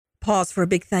pause for a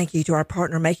big thank you to our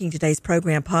partner making today's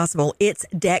program possible. It's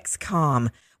Dexcom.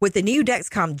 With the new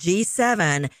Dexcom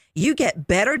G7, you get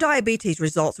better diabetes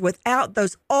results without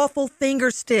those awful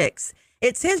finger sticks.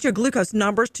 It sends your glucose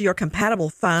numbers to your compatible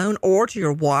phone or to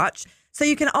your watch, so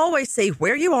you can always see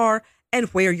where you are and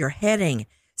where you're heading.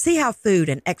 See how food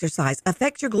and exercise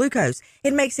affect your glucose.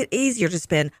 It makes it easier to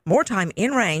spend more time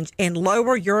in range and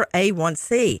lower your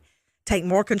A1C. Take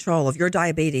more control of your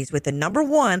diabetes with the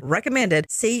 #1 recommended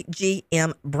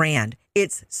CGM brand.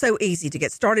 It's so easy to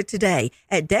get started today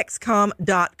at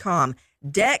Dexcom.com.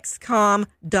 Dexcom.com.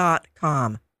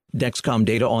 Dexcom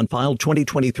data on file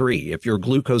 2023. If your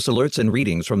glucose alerts and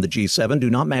readings from the G7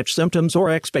 do not match symptoms or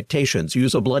expectations,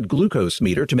 use a blood glucose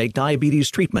meter to make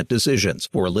diabetes treatment decisions.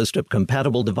 For a list of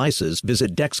compatible devices,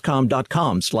 visit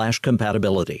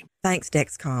Dexcom.com/compatibility. Thanks,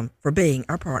 Dexcom, for being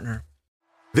our partner.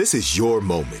 This is your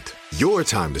moment, your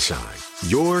time to shine,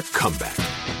 your comeback.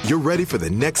 You're ready for the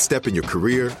next step in your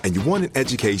career, and you want an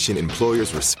education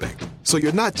employers respect. So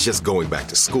you're not just going back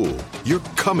to school, you're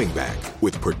coming back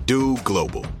with Purdue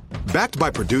Global. Backed by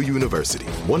Purdue University,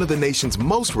 one of the nation's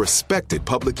most respected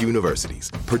public universities,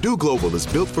 Purdue Global is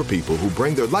built for people who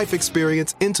bring their life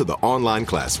experience into the online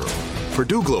classroom.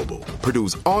 Purdue Global,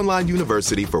 Purdue's online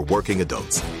university for working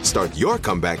adults. Start your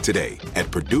comeback today at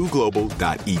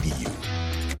purdueglobal.edu.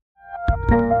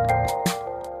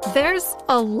 There's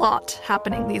a lot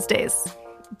happening these days,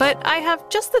 but I have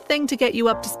just the thing to get you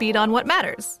up to speed on what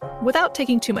matters without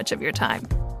taking too much of your time.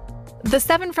 The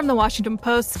 7 from the Washington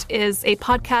Post is a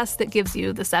podcast that gives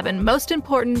you the 7 most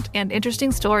important and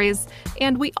interesting stories,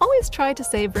 and we always try to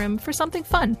save room for something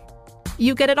fun.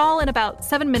 You get it all in about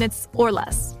 7 minutes or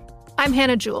less. I'm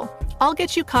Hannah Jewell. I'll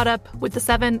get you caught up with the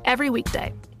 7 every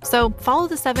weekday. So follow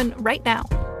the 7 right now.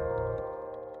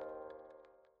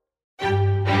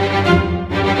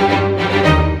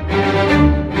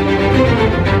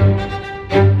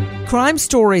 Crime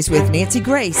Stories with Nancy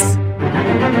Grace.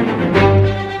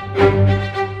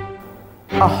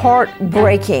 A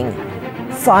heartbreaking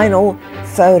final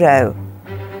photo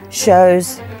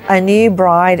shows a new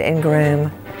bride and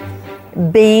groom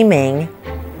beaming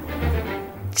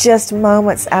just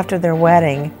moments after their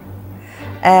wedding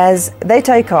as they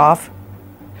take off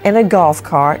in a golf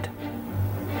cart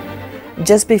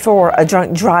just before a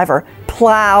drunk driver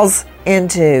plows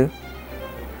into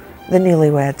the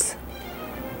newlyweds,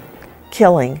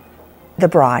 killing the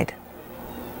bride.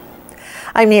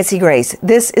 I'm Nancy Grace.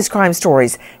 This is Crime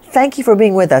Stories. Thank you for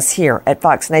being with us here at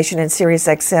Fox Nation and Sirius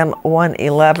XM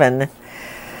 111.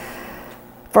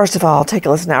 First of all, take a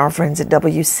listen to our friends at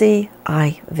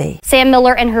WCIV. Sam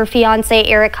Miller and her fiancé,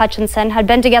 Eric Hutchinson, had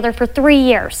been together for 3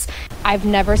 years. I've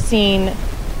never seen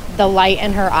the light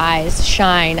in her eyes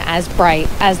shine as bright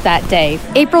as that day.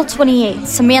 April 28th,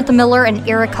 Samantha Miller and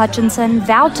Eric Hutchinson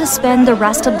vowed to spend the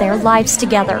rest of their lives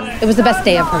together. It was the best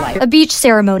day of her life. A beach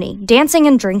ceremony, dancing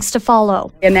and drinks to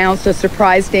follow. Announced a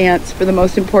surprise dance for the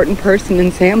most important person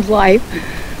in Sam's life,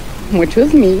 which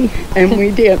was me, and we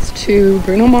danced to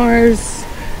Bruno Mars'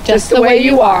 Just the Way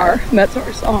You Are. That's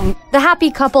our song. The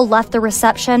happy couple left the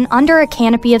reception under a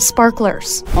canopy of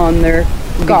sparklers. On their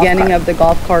beginning of the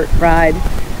golf cart ride,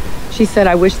 she said,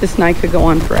 "I wish this night could go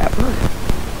on forever."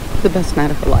 The best night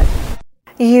of her life.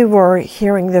 You were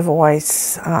hearing the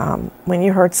voice when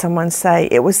you heard someone say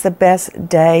it was the best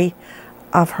day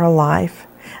of her life.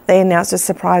 They announced a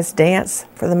surprise dance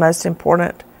for the most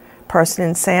important person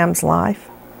in Sam's life.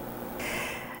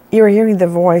 You were hearing the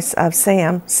voice of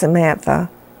Sam, Samantha,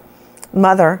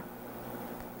 mother,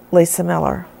 Lisa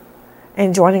Miller.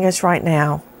 And joining us right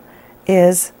now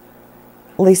is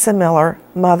Lisa Miller,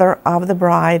 mother of the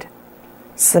bride,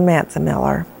 Samantha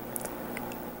Miller.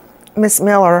 Miss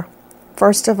Miller,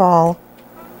 first of all,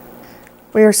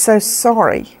 we are so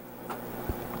sorry,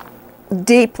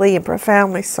 deeply and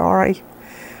profoundly sorry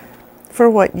for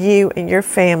what you and your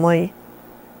family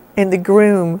and the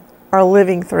groom are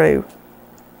living through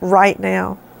right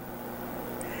now.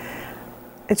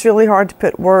 It's really hard to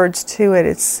put words to it.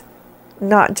 It's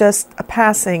not just a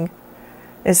passing,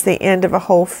 it's the end of a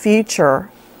whole future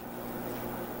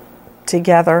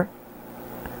together.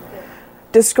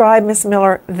 Describe, Miss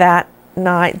Miller, that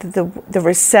night, the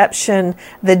reception,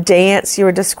 the dance you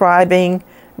were describing,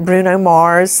 Bruno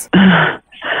Mars.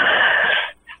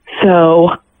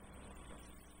 So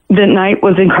the night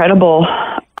was incredible.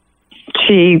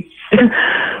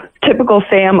 Typical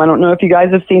Sam, I don't know if you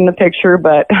guys have seen the picture,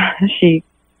 but she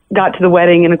got to the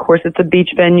wedding, and of course it's a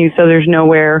beach venue, so there's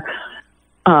nowhere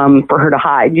for her to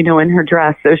hide, in her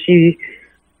dress. So she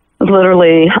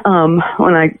literally,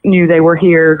 when I knew they were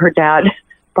here, her dad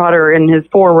brought her in his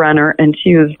 4Runner, and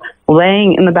she was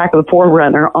laying in the back of the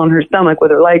 4Runner on her stomach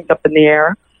with her legs up in the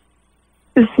air.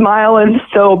 smiling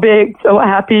so big, so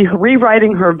happy,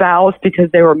 rewriting her vows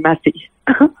because they were messy.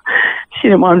 She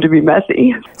didn't want them to be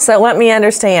messy. So let me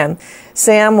understand.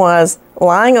 Sam was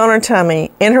lying on her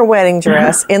tummy in her wedding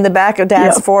dress in the back of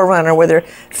Dad's 4Runner with her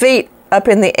feet up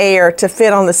in the air to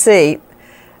fit on the seat,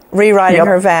 rewriting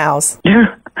her vows.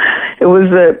 It was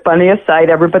the funniest sight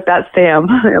ever, but that's Sam.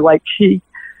 Like, she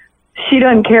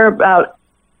doesn't care about,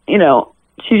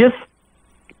 she just,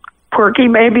 quirky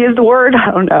maybe is the word.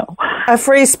 I don't know. A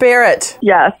free spirit.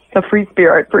 Yes, a free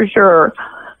spirit for sure.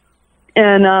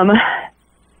 And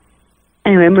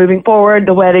anyway, moving forward,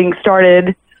 the wedding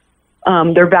started.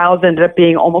 Their vows ended up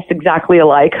being almost exactly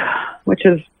alike, which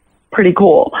is pretty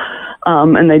cool.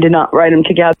 And they did not write them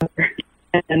together.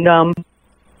 And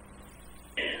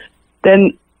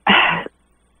then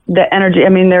the energy,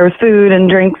 there was food and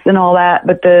drinks and all that,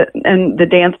 but the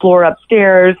dance floor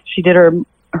upstairs, she did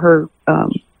her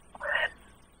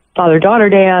father-daughter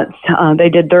dance. They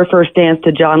did their first dance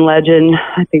to John Legend.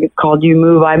 I think it's called You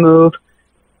Move, I Move.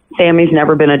 Sammy's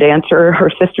never been a dancer. Her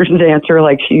sister's a dancer.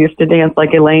 Like, she used to dance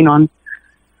like Elaine on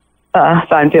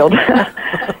Seinfeld.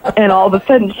 And all of a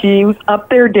sudden, she was up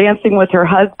there dancing with her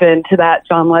husband to that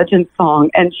John Legend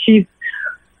song, and she's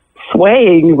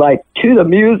swaying like to the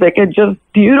music and just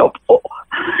beautiful.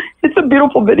 It's a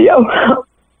beautiful video.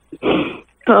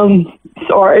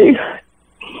 Sorry.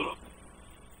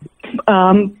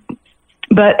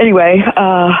 But anyway,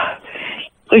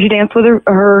 so she danced with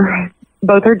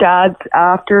both her dads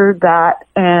after that,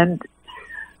 and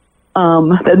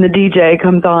then the DJ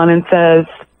comes on and says,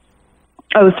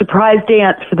 "Oh, surprise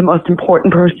dance for the most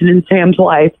important person in Sam's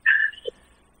life."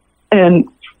 And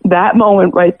that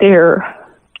moment right there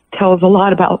tells a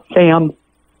lot about Sam.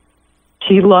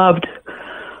 She loved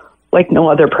like no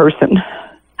other person.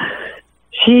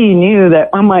 She knew that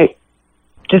I might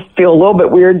just feel a little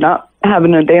bit weird not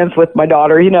having a dance with my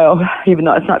daughter, even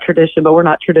though it's not tradition, but we're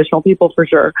not traditional people for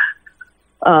sure.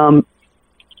 And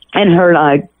her and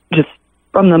I just,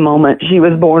 from the moment she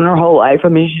was born, her whole life,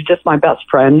 she's just my best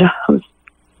friend.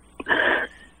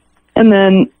 And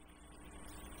then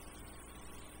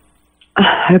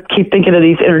I keep thinking of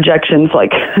these interjections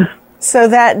like... So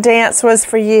that dance was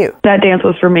for you? That dance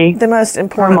was for me. The most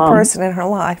important person in her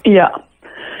life. Yeah.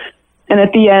 And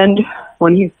at the end,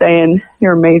 when he's saying,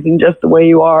 "You're amazing just the way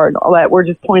you are," and all that, we're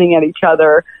just pointing at each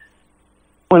other.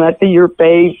 When I see your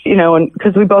face, and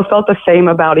because we both felt the same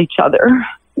about each other.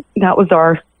 That was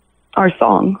our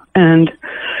song. And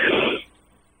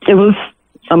it was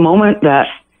a moment that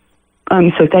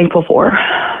I'm so thankful for.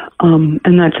 And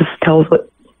that just tells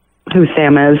who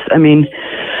Sam is.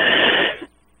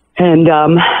 And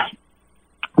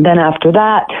then after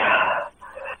that,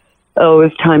 it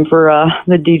was time for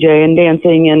the DJ and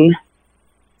dancing, and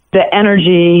the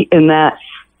energy in that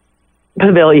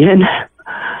pavilion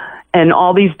and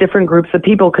all these different groups of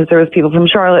people, because there was people from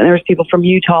Charlotte and there was people from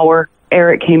Utah where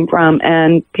Eric came from,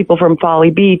 and people from Folly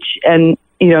Beach. And,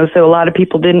 so a lot of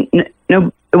people didn't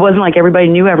know. It wasn't like everybody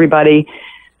knew everybody,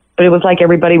 but it was like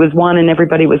everybody was one and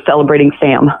everybody was celebrating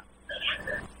Sam.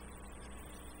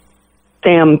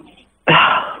 Then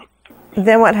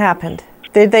what happened?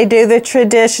 Did they do the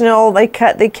traditional, they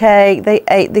cut the cake, they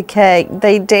ate the cake,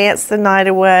 they danced the night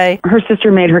away? Her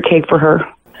sister made her cake for her.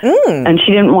 And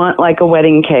she didn't want like a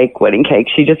wedding cake.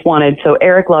 She just wanted, so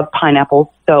Eric loved pineapples.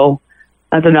 So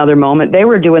that's another moment. They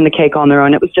were doing the cake on their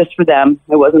own. It was just for them.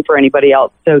 It wasn't for anybody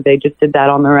else. So they just did that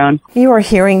on their own. You are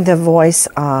hearing the voice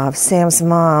of Sam's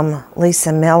mom,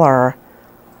 Lisa Miller.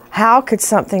 How could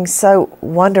something so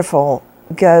wonderful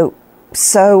go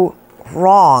so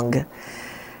wrong?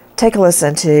 Take a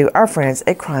listen to our friends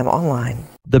at Crime Online.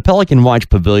 The Pelican Watch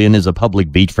Pavilion is a public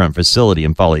beachfront facility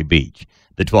in Folly Beach.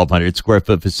 The 1,200 square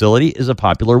foot facility is a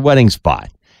popular wedding spot.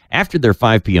 After their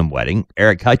 5 p.m. wedding,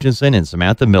 Eric Hutchinson and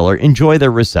Samantha Miller enjoy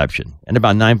their reception, and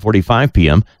about 9:45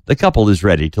 p.m., the couple is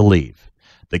ready to leave.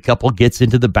 The couple gets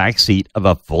into the back seat of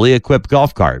a fully equipped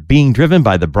golf cart being driven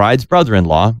by the bride's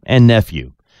brother-in-law and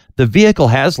nephew. The vehicle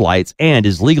has lights and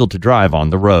is legal to drive on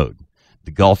the road.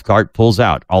 The golf cart pulls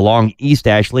out along East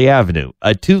Ashley Avenue,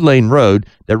 a 2-lane road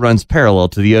that runs parallel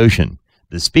to the ocean.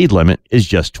 The speed limit is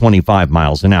just 25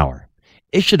 miles an hour.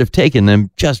 It should have taken them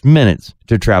just minutes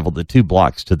to travel the 2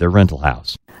 blocks to their rental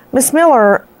house. Miss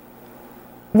Miller,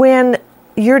 when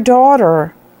your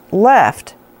daughter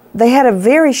left, they had a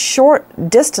very short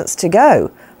distance to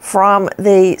go from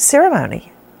the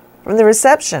ceremony, from the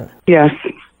reception. Yes.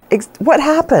 What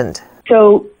happened?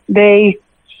 So they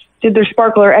did their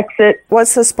sparkler exit.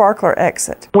 What's the sparkler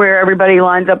exit? Where everybody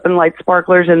lines up and lights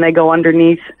sparklers and they go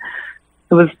underneath.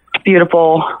 It was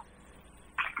beautiful.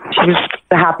 She was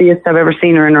the happiest I've ever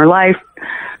seen her in her life.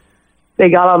 They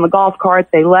got on the golf cart.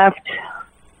 They left.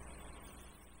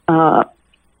 10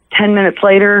 minutes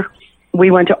later,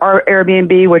 we went to our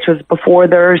Airbnb, which was before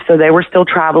theirs, so they were still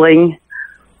traveling.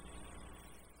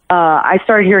 I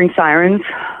started hearing sirens.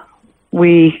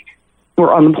 We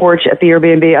were on the porch at the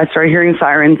Airbnb. I started hearing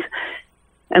sirens.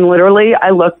 And literally, I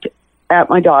looked at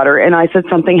my daughter and I said,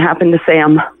 something happened to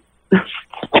Sam.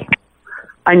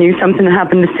 I knew something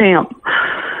happened to Sam.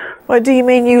 What do you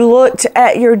mean you looked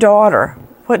at your daughter?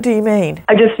 What do you mean?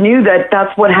 I just knew that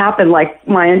that's what happened. Like,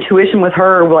 my intuition with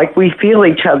her, like, we feel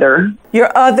each other. You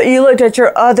looked at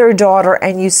your other daughter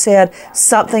and you said,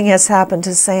 something has happened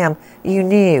to Sam. You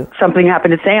knew. Something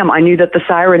happened to Sam. I knew that the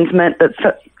sirens meant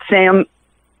that Sam,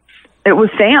 it was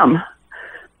Sam.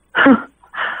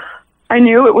 I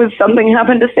knew it was something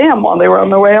happened to Sam while they were on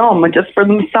their way home. And just for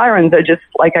the sirens,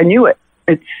 I knew it.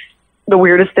 It's the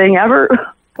weirdest thing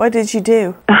ever. What did you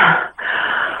do?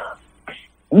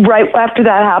 Right after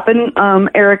that happened,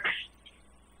 Eric's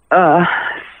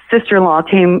sister-in-law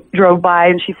drove by,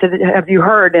 and she said, have you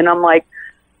heard? And I'm like,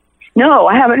 no,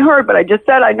 I haven't heard, but I just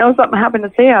said I know something happened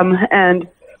to Sam. And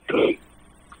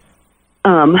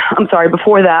I'm sorry,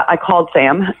 before that, I called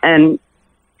Sam and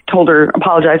told her,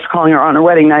 apologized for calling her on her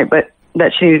wedding night, but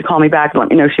that she needed to call me back and let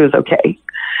me know she was okay.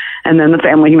 And then the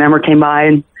family member came by,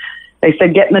 and they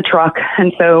said, get in the truck.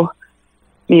 And so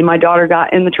me and my daughter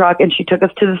got in the truck, and she took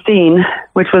us to the scene,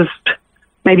 which was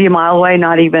maybe a mile away,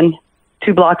 not even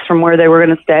 2 blocks from where they were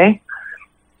going to stay.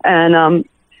 And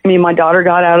me and my daughter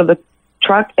got out of the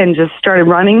truck and just started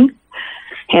running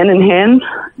hand in hand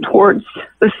towards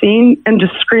the scene and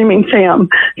just screaming, Sam,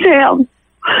 Sam,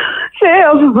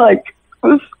 Sam, like it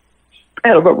was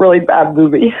out of a really bad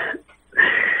movie.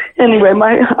 Anyway,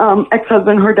 my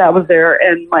ex-husband, her dad was there,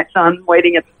 and my son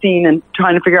waiting at the scene and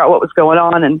trying to figure out what was going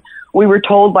on. And we were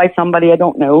told by somebody, I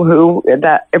don't know who,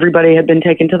 that everybody had been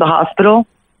taken to the hospital.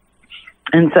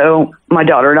 And so my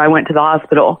daughter and I went to the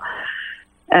hospital.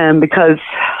 And because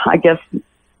I guess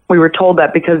we were told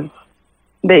that because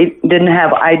they didn't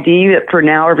have ID, that for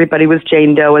now everybody was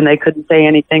Jane Doe and they couldn't say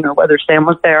anything or whether Sam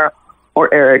was there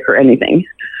or Eric or anything.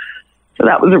 So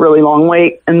that was a really long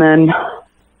wait. And then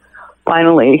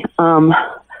finally,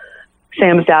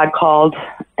 Sam's dad called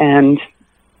and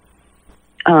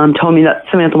told me that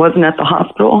Samantha wasn't at the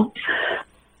hospital,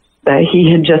 that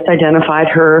he had just identified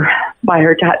her by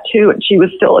her tattoo and she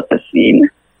was still at the scene.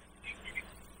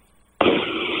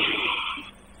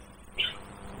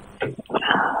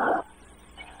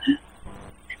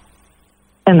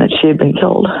 And that she had been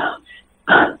killed.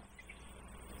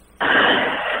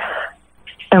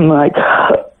 And like,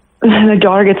 the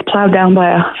daughter gets plowed down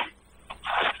by a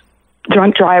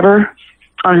drunk driver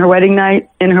on her wedding night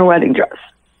in her wedding dress.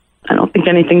 I don't think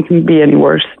anything can be any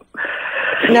worse.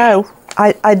 No,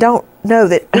 I don't know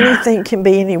that anything can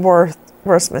be any worse,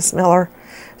 Miss Miller.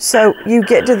 So you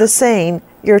get to the scene,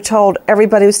 you're told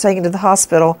everybody was taken to the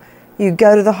hospital. You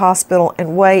go to the hospital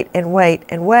and wait and wait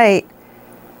and wait.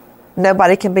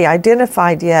 Nobody can be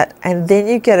identified yet. And then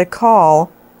you get a call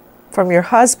from your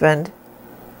husband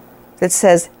that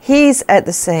says he's at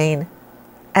the scene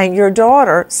and your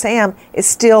daughter, Sam, is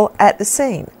still at the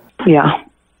scene. Yeah.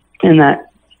 And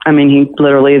that, I mean, he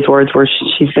literally, his words were,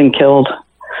 she's been killed.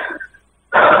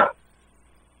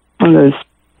 One of those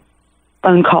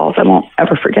phone calls I won't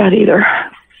ever forget either.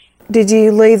 Did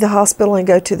you leave the hospital and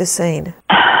go to the scene?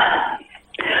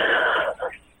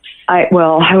 I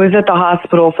was at the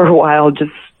hospital for a while,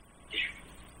 just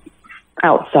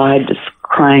outside, just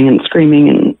crying and screaming.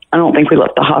 And I don't think we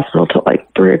left the hospital till like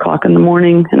 3 o'clock in the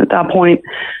morning. And at that point,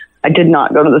 I did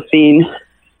not go to the scene.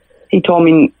 He told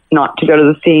me not to go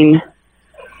to the scene.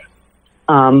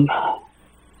 I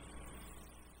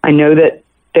know that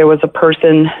there was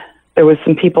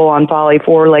some people on Folly,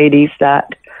 4 ladies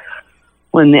that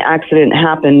when the accident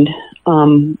happened,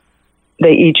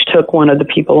 they each took one of the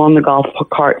people on the golf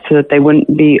cart so that they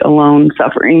wouldn't be alone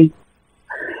suffering,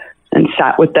 and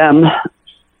sat with them.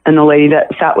 And the lady that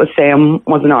sat with Sam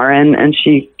was an RN, and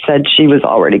she said she was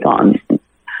already gone.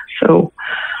 So,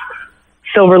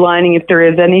 silver lining, if there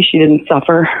is any, she didn't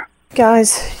suffer.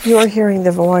 Guys, you are hearing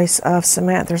the voice of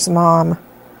Samantha's mom,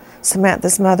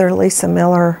 Samantha's mother, Lisa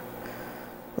Miller,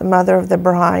 the mother of the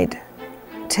bride,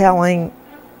 telling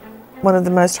one of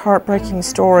the most heartbreaking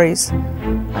stories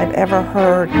I've ever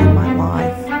heard in my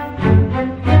life.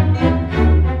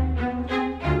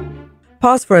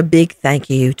 Pause for a big thank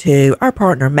you to our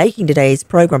partner making today's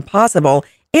program possible.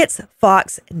 It's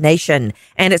Fox Nation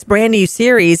and its brand new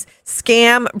series,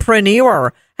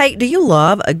 Scampreneur. Hey, do you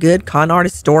love a good con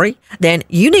artist story? Then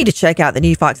you need to check out the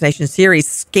new Fox Nation series,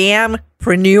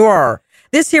 Scampreneur.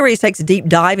 This series takes a deep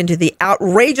dive into the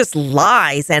outrageous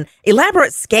lies and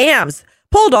elaborate scams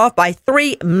pulled off by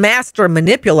 3 master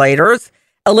manipulators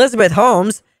Elizabeth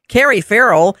Holmes, Carrie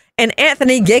Farrell, and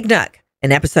Anthony Gignuck.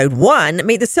 In episode 1,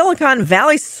 meet the Silicon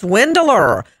Valley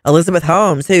swindler, Elizabeth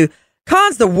Holmes, who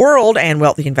cons the world and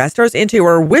wealthy investors into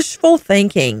her wishful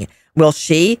thinking. Will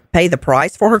she pay the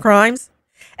price for her crimes?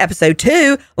 Episode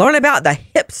 2, learn about the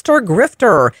hipster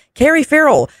grifter, Carrie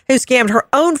Farrell, who scammed her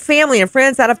own family and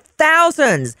friends out of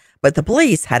thousands, but the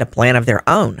police had a plan of their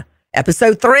own.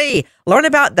 Episode 3, learn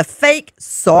about the fake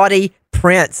Saudi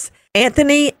prince,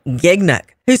 Anthony Gignuck,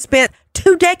 who spent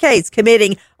 2 decades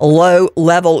committing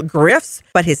low-level grifts,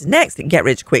 but his next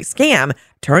get-rich-quick scam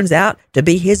turns out to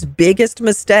be his biggest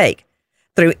mistake.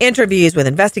 Through interviews with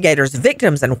investigators,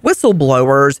 victims, and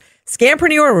whistleblowers,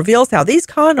 Scampreneur reveals how these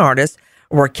con artists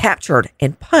were captured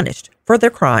and punished for their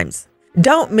crimes.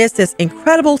 Don't miss this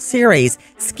incredible series,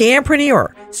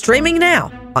 Scampreneur, streaming now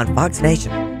on Fox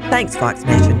Nation. Thanks, Fox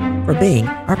Nation, for being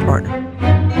our partner.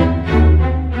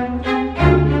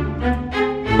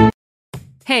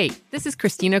 Hey, this is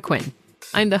Christina Quinn.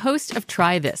 I'm the host of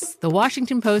Try This, the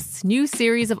Washington Post's new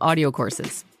series of audio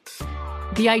courses.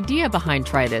 The idea behind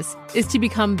Try This is to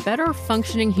become better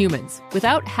functioning humans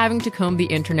without having to comb the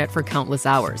internet for countless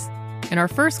hours. In our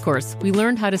first course, we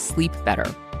learned how to sleep better.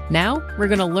 Now, we're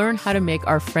going to learn how to make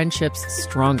our friendships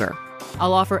stronger.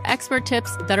 I'll offer expert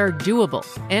tips that are doable,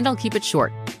 and I'll keep it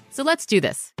short. So let's do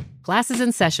this. Class is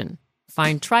in session.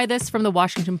 Find Try This from the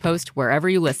Washington Post wherever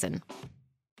you listen.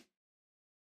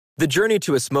 The journey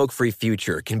to a smoke-free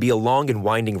future can be a long and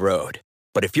winding road.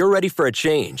 But if you're ready for a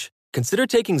change, consider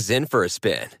taking Zyn for a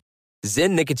spin.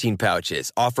 Zyn nicotine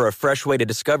pouches offer a fresh way to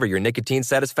discover your nicotine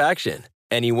satisfaction.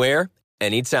 Anywhere,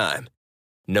 anytime.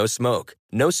 No smoke,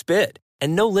 no spit,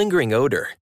 and no lingering odor.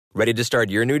 Ready to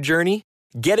start your new journey?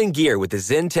 Get in gear with the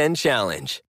Zyn 10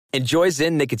 Challenge. Enjoy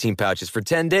Zyn nicotine pouches for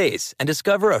 10 days and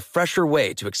discover a fresher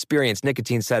way to experience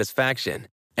nicotine satisfaction.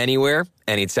 Anywhere,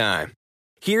 anytime.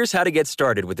 Here's how to get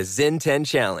started with the Zyn 10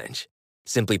 Challenge.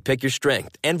 Simply pick your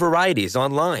strength and varieties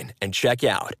online and check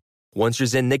out. Once your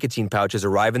Zyn nicotine pouches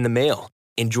arrive in the mail,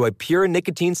 enjoy pure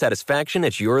nicotine satisfaction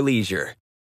at your leisure.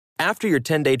 After your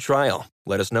 10-day trial,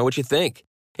 let us know what you think.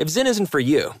 If Zyn isn't for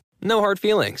you, no hard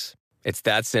feelings. It's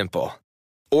that simple.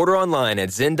 Order online at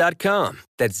Zyn.com,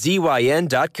 that's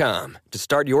ZYN.com, to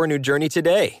start your new journey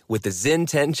today with the Zyn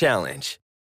 10 Challenge.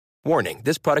 Warning,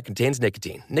 this product contains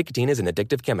nicotine. Nicotine is an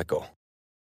addictive chemical.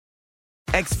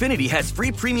 Xfinity has free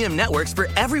premium networks for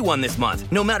everyone this month,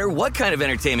 no matter what kind of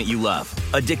entertainment you love.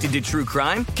 Addicted to true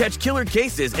crime? Catch killer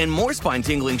cases and more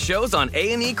spine-tingling shows on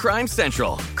A&E Crime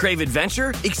Central. Crave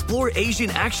adventure? Explore Asian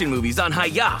action movies on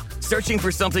Hi-Ya. Searching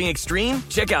for something extreme?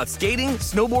 Check out skating,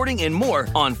 snowboarding, and more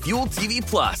on Fuel TV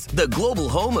Plus, the global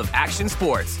home of action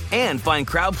sports. And find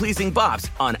crowd-pleasing bops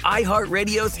on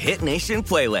iHeartRadio's Hit Nation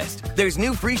playlist. There's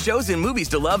new free shows and movies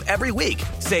to love every week.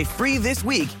 Say free this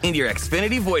week in your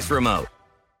Xfinity voice remote.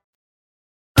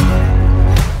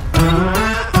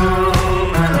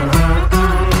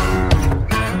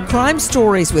 Crime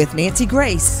Stories with Nancy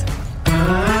Grace.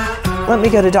 Let me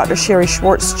go to Dr. Sherry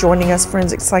Schwartz joining us,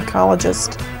 forensic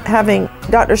psychologist. Having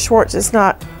Dr. Schwartz is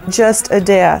not just a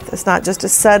death. It's not just a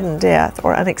sudden death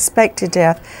or unexpected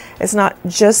death. It's not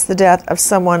just the death of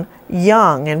someone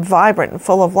young and vibrant and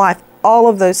full of life. All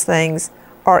of those things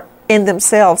are in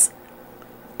themselves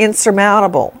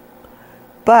insurmountable.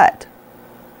 But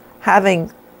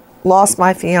having lost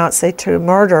my fiance to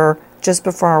murder just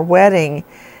before our wedding,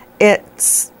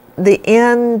 it's the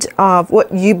end of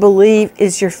what you believe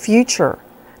is your future.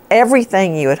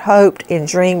 Everything you had hoped and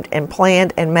dreamed and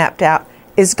planned and mapped out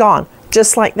is gone,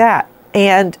 just like that.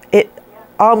 And it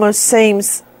almost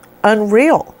seems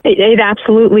unreal. It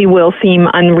absolutely will seem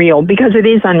unreal because it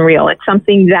is unreal. It's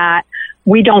something that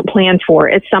we don't plan for.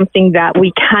 It's something that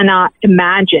we cannot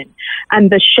imagine. And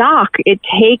the shock, it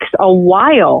takes a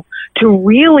while to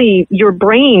really, your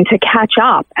brain to catch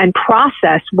up and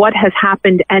process what has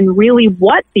happened and really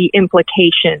what the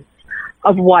implications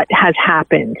of what has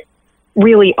happened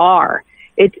really are.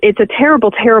 It's a terrible,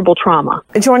 terrible trauma.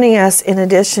 Joining us in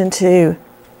addition to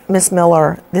Miss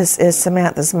Miller, this is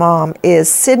Samantha's mom, is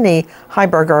Sydney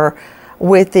Heiberger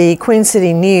with the Queen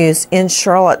City News in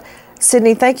Charlotte.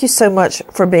 Sydney, thank you so much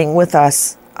for being with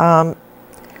us.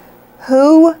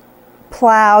 Who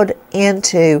plowed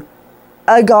into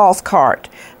a golf cart?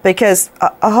 Because,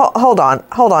 hold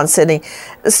on, Sydney.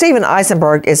 Stephen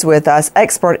Eisenberg is with us,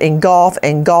 expert in golf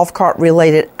and golf cart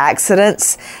related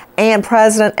accidents, and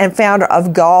president and founder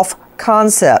of Golf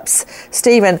Concepts.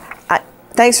 Stephen,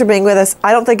 thanks for being with us.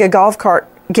 I don't think a golf cart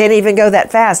can't even go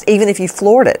that fast, even if you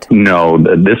floored it. No,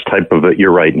 this type of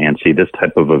you're right, Nancy, this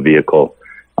type of a vehicle,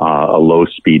 a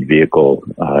low-speed vehicle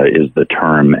is the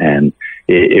term, and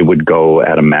it would go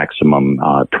at a maximum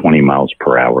 20 miles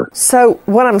per hour. So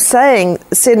what I'm saying,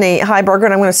 Sydney Heiberger,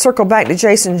 and I'm going to circle back to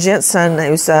Jason Jensen,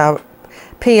 who's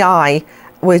PI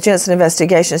with Jensen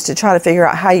Investigations, to try to figure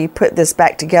out how you put this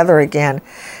back together again.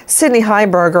 Sydney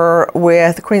Heiberger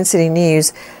with Queen City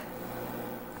News.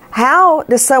 How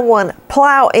does someone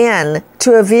plow in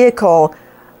to a vehicle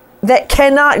that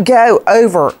cannot go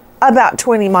over about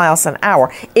 20 miles an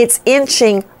hour? It's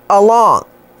inching along.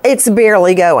 It's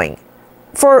barely going.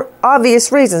 For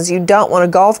obvious reasons, you don't want a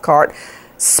golf cart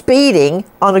speeding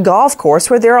on a golf course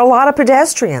where there are a lot of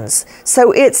pedestrians.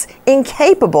 So it's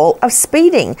incapable of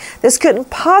speeding. This couldn't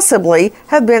possibly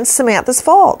have been Samantha's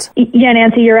fault. Yeah,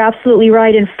 Nancy, you're absolutely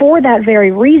right. And for that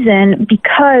very reason,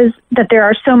 because that there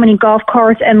are so many golf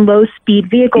carts and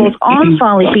low-speed vehicles on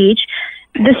Folly Beach,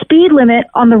 the speed limit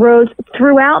on the roads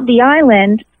throughout the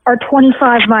island are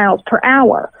 25 miles per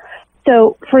hour.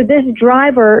 So for this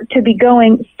driver to be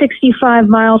going 65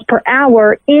 miles per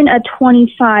hour in a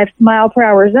 25 mile per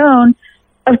hour zone,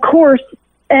 of course,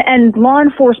 and law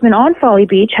enforcement on Folly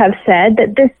Beach have said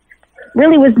that this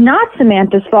really was not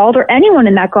Samantha's fault or anyone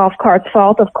in that golf cart's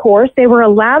fault, of course. They were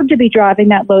allowed to be driving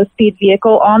that low-speed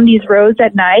vehicle on these roads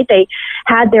at night. They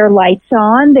had their lights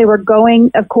on. They were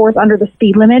going, of course, under the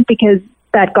speed limit because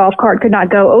that golf cart could not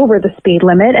go over the speed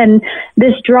limit. And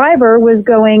this driver was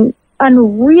going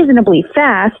unreasonably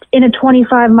fast in a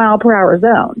 25 mile per hour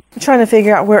zone. I'm trying to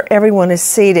figure out where everyone is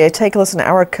seated. Take a listen to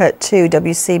our cut to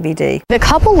WCBD. The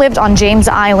couple lived on James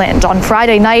Island. On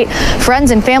Friday night, friends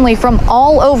and family from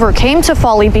all over came to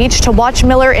Folly Beach to watch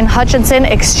Miller and Hutchinson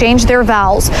exchange their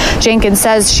vows. Jenkins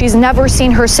says she's never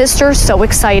seen her sister so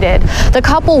excited. The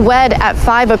couple wed at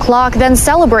 5 o'clock, then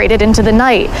celebrated into the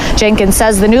night. Jenkins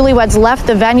says the newlyweds left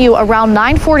the venue around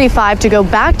 9:45 to go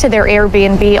back to their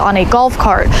Airbnb on a golf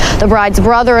cart. The bride's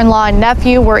brother-in-law and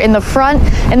nephew were in the front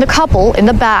and the couple in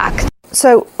the back.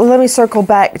 So let me circle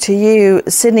back to you,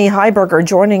 Sydney Heiberger,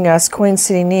 joining us, Queen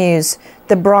City News.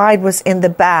 The bride was in the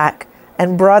back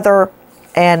and brother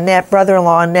and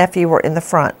brother-in-law and nephew were in the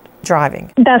front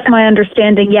driving. That's my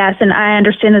understanding, yes. And I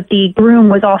understand that the groom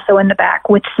was also in the back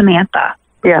with Samantha.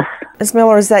 Yes. Ms.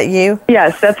 Miller, is that you?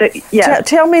 Yes, that's it. Yes.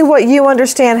 Tell me what you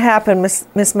understand happened,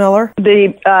 Miss Miller.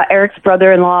 The Eric's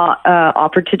brother-in-law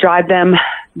offered to drive them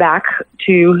back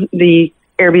to the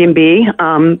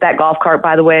Airbnb. That golf cart,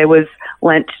 by the way, was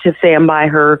lent to Sam by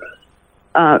her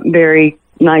very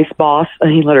nice boss.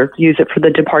 He let her use it for the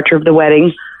departure of the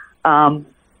wedding. And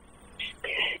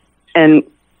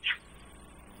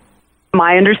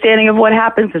my understanding of what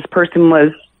happens, this person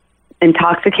was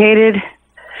intoxicated,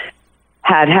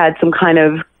 had some kind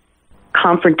of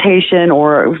confrontation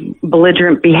or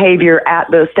belligerent behavior at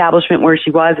the establishment where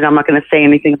she was, and I'm not going to say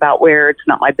anything about where. It's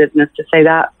not my business to say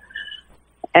that.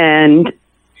 And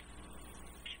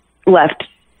left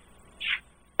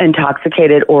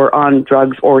intoxicated or on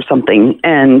drugs or something,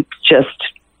 and just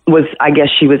was, I guess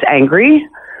she was angry,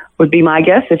 would be my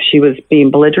guess, if she was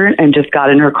being belligerent, and just got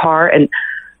in her car. And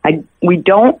we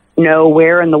don't know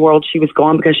where in the world she was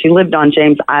going because she lived on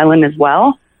James Island as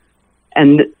well.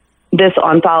 And this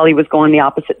on Folly was going the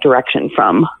opposite direction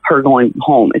from her going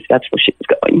home, if that's where she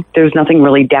was going. There's nothing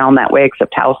really down that way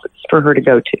except houses for her to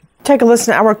go to. Take a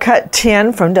listen to our cut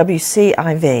 10 from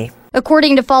WCIV.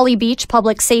 According to Folly Beach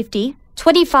Public Safety,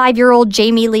 25-year-old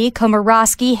Jamie Lee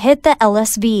Komoroski hit the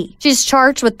LSV. She's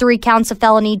charged with 3 counts of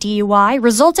felony DUI,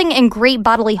 resulting in great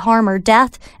bodily harm or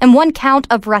death, and 1 count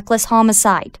of reckless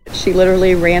homicide. She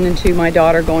literally ran into my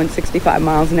daughter going 65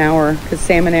 miles an hour because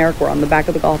Sam and Eric were on the back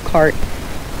of the golf cart.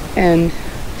 And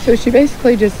so she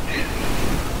basically just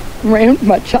ran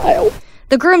my child.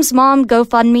 The groom's mom,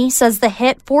 GoFundMe, says the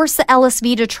hit forced the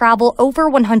LSV to travel over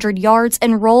 100 yards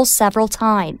and roll several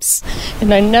times.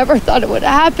 And I never thought it would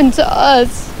happen to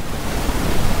us.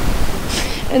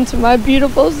 And to my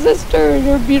beautiful sister and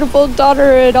her beautiful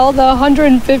daughter and all the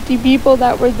 150 people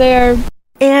that were there.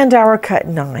 And our cut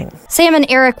 9. Sam and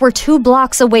Eric were 2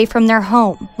 blocks away from their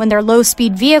home when their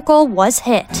low-speed vehicle was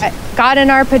hit. I got in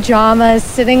our pajamas,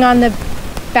 sitting on the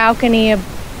balcony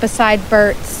beside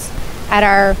Bert's at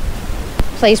our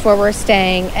place where we're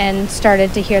staying, and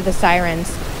started to hear the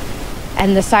sirens.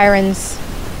 And the sirens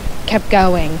kept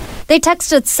going. They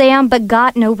texted Sam but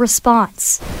got no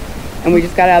response. And we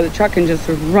just got out of the truck and just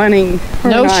was running.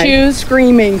 No shoes.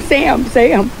 Screaming, Sam,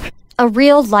 Sam. A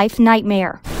real-life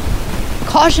nightmare.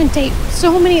 Caution tape,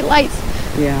 so many lights.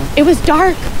 Yeah. It was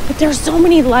dark, but there's so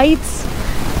many lights.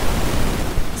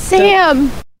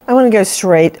 Sam! I want to go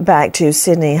straight back to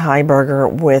Sydney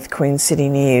Heiberger with Queen City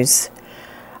News.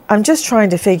 I'm just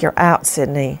trying to figure out,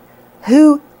 Sydney,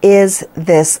 who is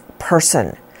this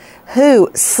person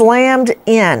who slammed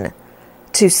in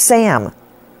to Sam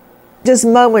just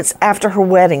moments after her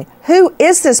wedding. Who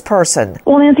is this person?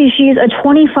 Well, Nancy, she's a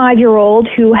 25-year-old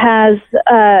who has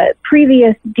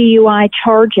previous DUI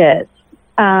charges.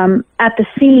 At the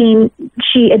scene,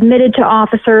 she admitted to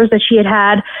officers that she had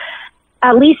had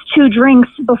at least 2 drinks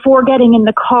before getting in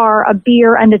the car, a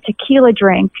beer and a tequila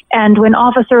drink. And when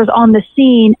officers on the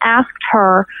scene asked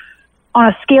her, on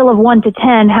a scale of 1 to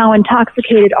 10, how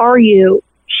intoxicated are you?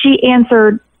 She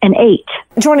answered an 8.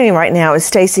 Joining me right now is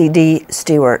Stacey D.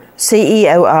 Stewart,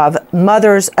 CEO of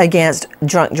Mothers Against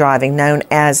Drunk Driving, known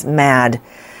as MAD.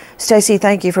 Stacey,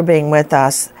 thank you for being with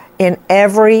us. In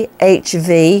every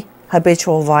HV,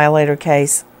 habitual violator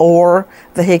case, or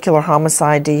vehicular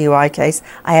homicide DUI case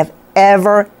I have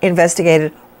ever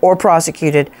investigated or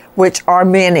prosecuted, which are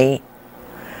many,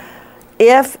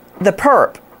 if the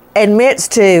perp admits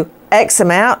to X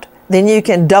amount, then you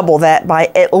can double that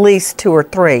by at least 2 or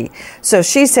 3. So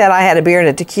she said I had a beer and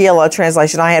a tequila,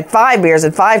 translation, I had 5 beers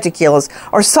and 5 tequilas,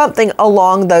 or something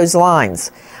along those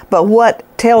lines. But what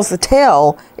tells the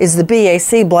tale is the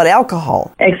BAC, blood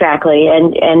alcohol. Exactly.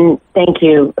 And thank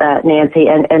you, Nancy.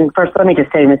 And first, let me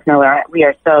just say, Ms. Miller, we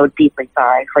are so deeply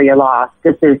sorry for your loss.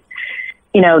 This is,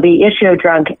 the issue of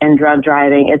drunk and drug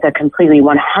driving is a completely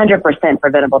 100%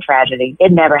 preventable tragedy.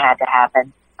 It never had to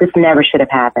happen. This never should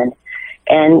have happened.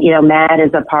 And, MAD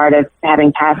is a part of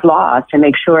having passed laws to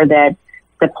make sure that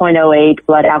the 0.08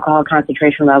 blood alcohol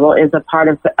concentration level is a part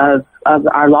of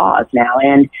our laws now.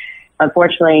 And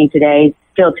unfortunately, today,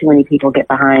 still too many people get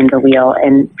behind the wheel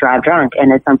and drive drunk.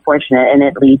 And it's unfortunate. And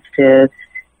it leads to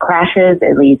crashes.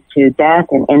 It leads to death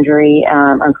and injury.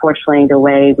 Unfortunately, the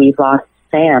way we've lost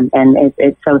Sam, and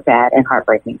it's so sad and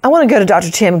heartbreaking. I want to go to Dr.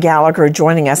 Tim Gallagher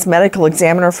joining us, medical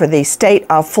examiner for the state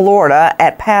of Florida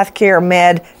at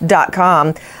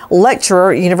pathcaremed.com,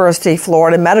 lecturer, University of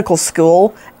Florida Medical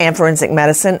School and Forensic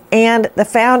Medicine, and the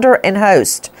founder and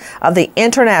host of the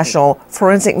International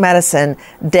Forensic Medicine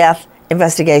Death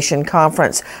Investigation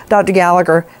Conference. Dr.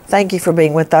 Gallagher, thank you for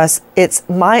being with us. It's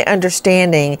my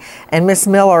understanding, and Ms.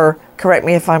 Miller, correct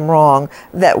me if I'm wrong,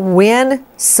 that when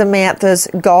Samantha's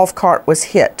golf cart was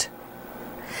hit,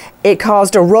 it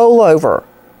caused a rollover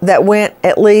that went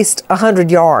at least 100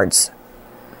 yards.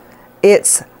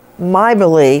 It's my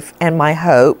belief and my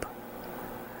hope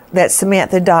that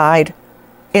Samantha died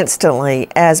instantly,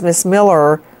 as Ms.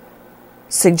 Miller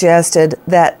suggested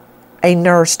that a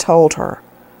nurse told her.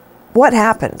 What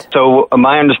happened? So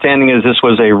my understanding is this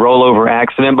was a rollover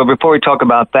accident. But before we talk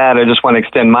about that, I just want to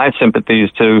extend my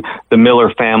sympathies to the Miller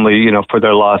family, for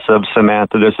their loss of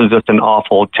Samantha. This is just an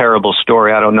awful, terrible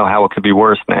story. I don't know how it could be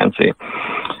worse, Nancy.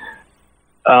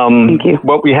 Thank you.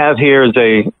 What we have here is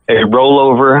a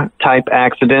rollover type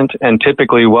accident. And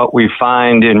typically what we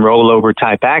find in rollover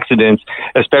type accidents,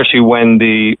 especially when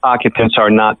the occupants are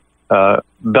not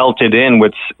belted in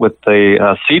with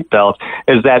the seat belt,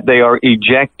 is that they are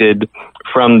ejected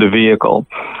from the vehicle.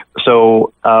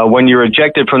 So when you're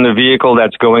ejected from the vehicle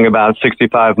that's going about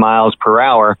 65 miles per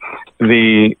hour,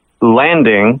 the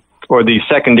landing or the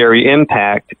secondary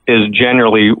impact is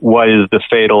generally what is the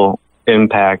fatal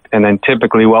impact. And then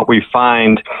typically what we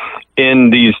find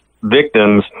in these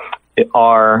victims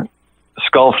are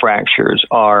skull fractures,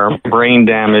 are brain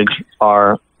damage,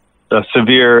 are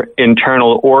severe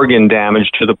internal organ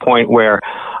damage to the point where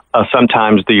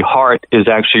sometimes the heart is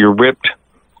actually ripped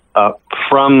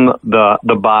from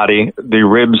the body, the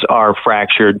ribs are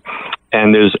fractured,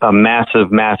 and there's a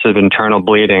massive, massive internal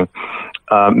bleeding.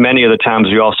 Many of the times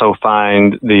we also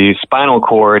find the spinal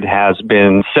cord has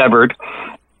been severed,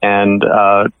 and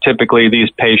typically these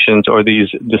patients or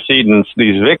these decedents,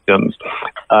 these victims,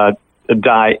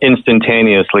 die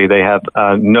instantaneously. They have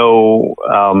no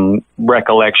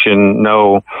recollection,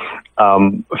 no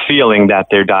feeling that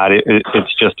they died.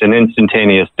 It's just an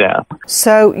instantaneous death.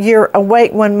 So you're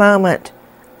awake one moment,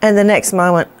 and the next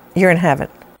moment you're in heaven.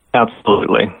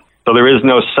 Absolutely. So there is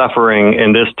no suffering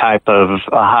in this type of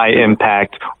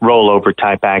high-impact rollover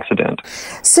type accident.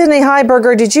 Sydney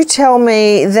Heiberger, did you tell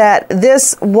me that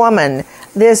this woman,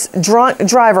 this drunk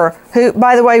driver, who,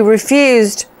 by the way,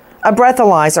 refused a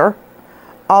breathalyzer,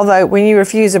 although when you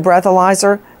refuse a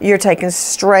breathalyzer, you're taken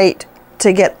straight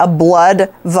to get a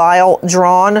blood vial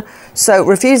drawn. So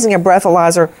refusing a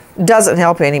breathalyzer doesn't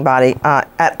help anybody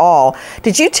at all.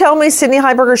 Did you tell me, Sydney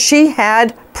Heiberger, she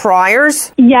had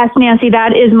priors? Yes, Nancy,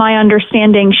 that is my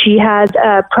understanding. She had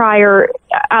a prior,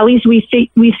 at least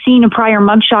we've seen a prior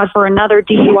mugshot for another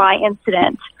DUI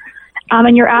incident.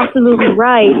 And you're absolutely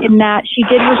right in that she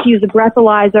did refuse a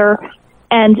breathalyzer,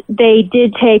 and they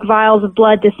did take vials of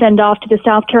blood to send off to the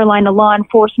South Carolina Law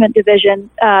Enforcement Division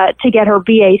to get her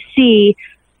BAC.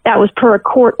 that was per a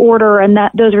court order, and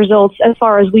that those results, as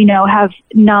far as we know, have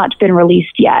not been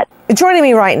released yet. Joining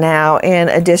me right now, in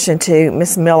addition to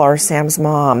Miss Miller, Sam's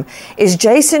mom, is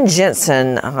Jason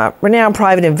Jensen, renowned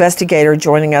private investigator,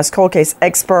 joining us, cold case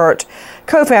expert,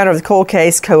 co-founder of the Cold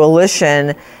Case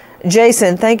Coalition.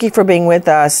 Jason, thank you for being with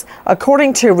us.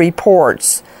 According to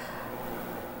reports,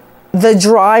 the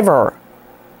driver,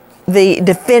 the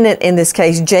defendant in this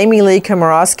case, Jamie Lee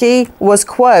Komorowski, was,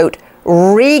 quote,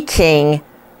 reeking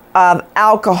of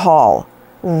alcohol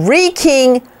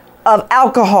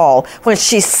when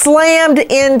she slammed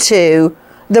into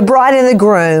the bride and the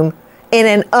groom in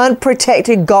an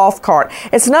unprotected golf cart.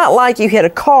 It's not like you hit a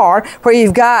car where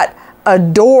you've got a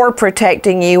door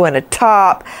protecting you and a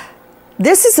top.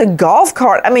 This is a golf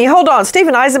cart. I mean, hold on,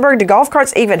 Stephen Eisenberg, do golf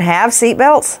carts even have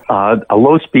seatbelts? A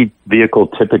low-speed vehicle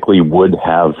typically would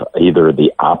have either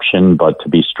the option, but to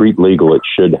be street legal, it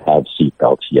should have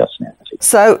seatbelts. Yes, Nancy.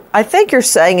 So I think you're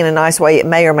saying in a nice way it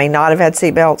may or may not have had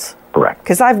seatbelts? Correct.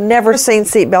 Because I've never seen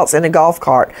seatbelts in a golf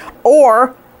cart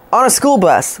or on a school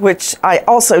bus, which I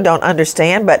also don't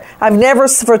understand, but I've never,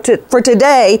 for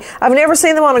today, I've never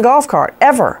seen them on a golf cart,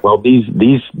 ever. Well,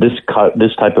 this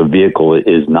type of vehicle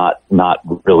is not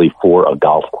really for a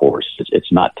golf course.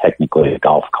 It's not technically a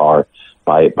golf car.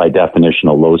 By definition,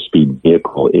 a low-speed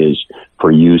vehicle is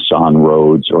for use on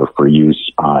roads or for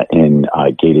use in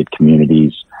gated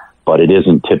communities, but it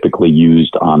isn't typically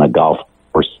used on a golf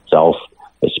course itself,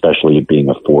 especially it being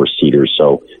a four-seater.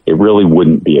 So it really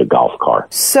wouldn't be a golf car.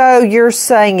 So you're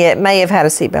saying it may have had a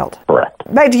seatbelt?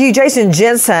 Correct. Back to you, Jason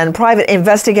Jensen, private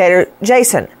investigator.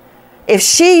 Jason, if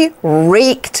she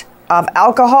reeked of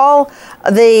alcohol,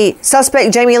 the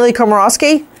suspect, Jamie Lee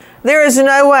Komorowski, there is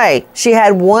no way she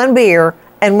had one beer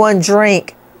and one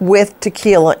drink with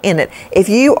tequila in it. If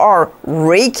you are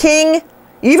reeking,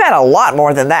 you've had a lot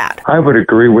more than that. I would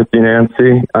agree with you,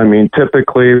 Nancy. I mean,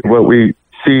 typically what we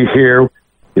see here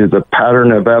is a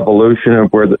pattern of evolution of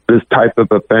where this type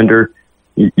of offender,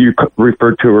 you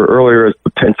referred to her earlier as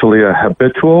potentially a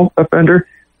habitual offender.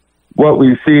 What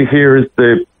we see here is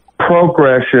the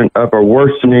progression of a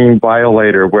worsening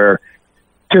violator, where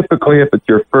typically if it's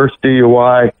your first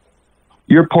DUI,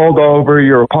 you're pulled over,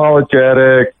 you're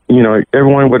apologetic,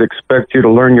 everyone would expect you to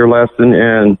learn your lesson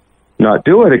and not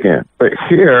do it again. But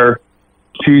here,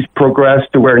 she's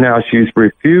progressed to where now she's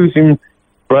refusing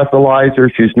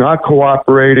breathalyzer. She's not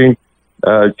cooperating.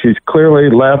 She's clearly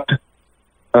left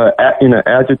in an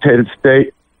agitated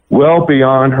state, well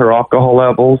beyond her alcohol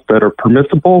levels that are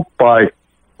permissible by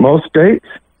most states.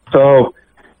 So,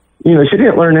 she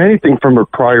didn't learn anything from her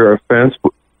prior offense.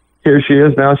 Here she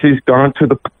is now. She's gone to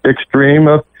the extreme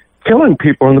of killing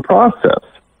people in the process.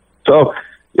 So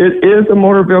it is a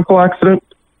motor vehicle accident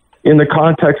in the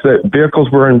context that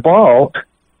vehicles were involved,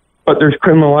 but there's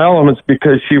criminal elements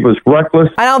because she was reckless.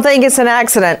 I don't think it's an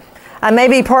accident. I may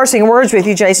be parsing words with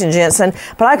you, Jason Jensen,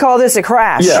 but I call this a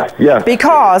crash. Yeah.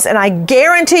 Because, and I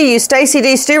guarantee you, Stacey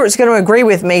D. Stewart's going to agree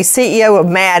with me, CEO of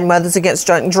MAD, Mothers Against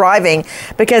Drunk Driving,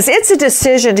 because it's a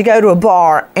decision to go to a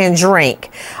bar and drink.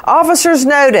 Officers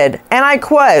noted, and I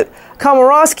quote,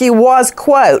 Komorowski was,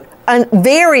 quote,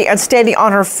 very unsteady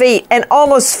on her feet and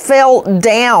almost fell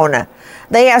down.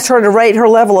 They asked her to rate her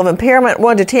level of impairment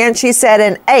 1 to 10. She said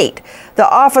an 8. The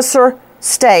officer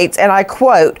states, and I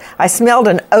quote, I smelled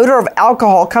an odor of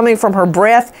alcohol coming from her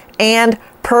breath and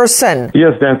person.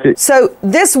 Yes, Nancy. So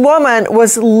this woman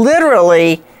was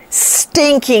literally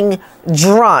stinking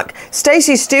drunk.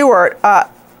 Stacey Stewart,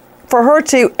 for her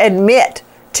to admit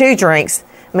 2 drinks,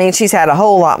 I mean, she's had a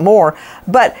whole lot more,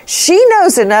 but she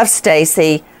knows enough,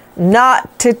 Stacey,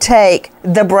 not to take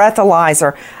the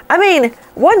breathalyzer. I mean,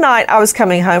 one night I was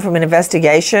coming home from an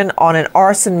investigation on an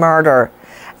arson murder,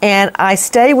 and I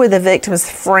stayed with the victim's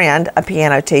friend, a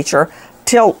piano teacher,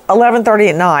 till 11:30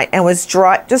 at night, and was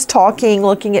just talking,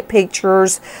 looking at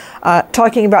pictures,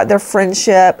 talking about their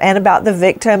friendship and about the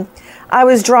victim. I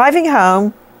was driving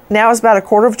home. Now it's about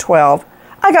 11:45.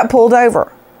 I got pulled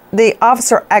over. The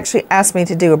officer actually asked me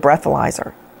to do a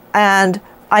breathalyzer, and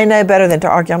I know better than to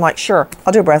argue. I'm like, sure,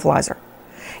 I'll do a breathalyzer.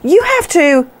 You have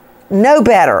to know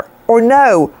better or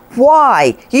know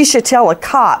why you should tell a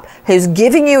cop who's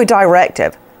giving you a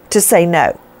directive to say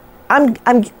no.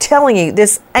 I'm telling you,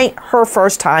 this ain't her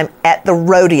first time at the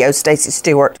rodeo, Stacey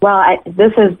Stewart. Well,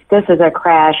 this is a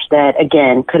crash that,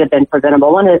 again, could have been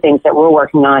preventable. One of the things that we're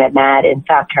working on at MAD in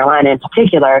South Carolina in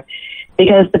particular,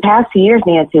 because the past few years,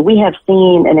 Nancy, we have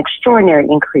seen an extraordinary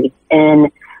increase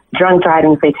in drunk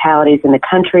driving fatalities in the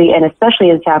country, and especially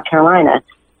in South Carolina.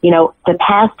 The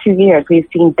past 2 years, we've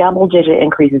seen double-digit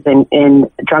increases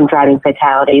in drunk driving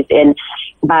fatalities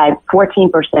by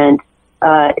 14%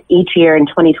 each year in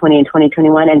 2020 and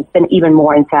 2021, and it's been even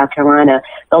more in South Carolina.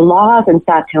 The laws in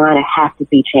South Carolina have to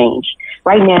be changed.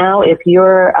 Right now, if you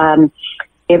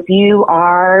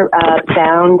are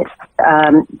found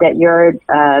that your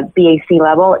BAC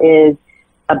level is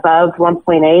above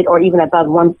 1.8 or even above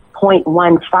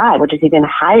 1.15, which is even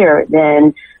higher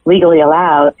than legally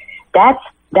allowed,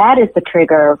 that is the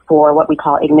trigger for what we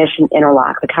call ignition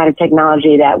interlock, the kind of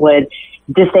technology that would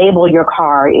disable your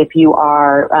car if you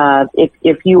are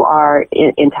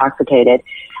intoxicated.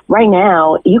 Right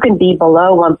now, you can be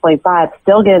below 1.5,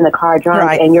 still get in the car drunk,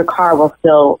 right, and your car will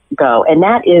still go. And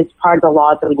that is part of the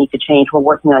laws that we need to change. We're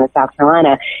working on in South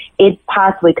Carolina. It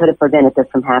possibly could have prevented this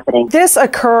from happening. This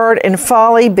occurred in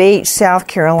Folly Beach, South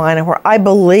Carolina, where I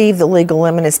believe the legal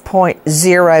limit is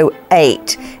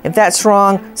 0.08. If that's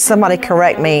wrong, somebody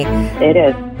correct me. It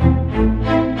is.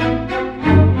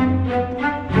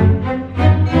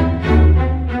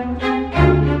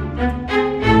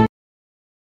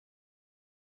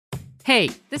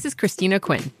 Hey, this is Christina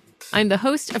Quinn. I'm the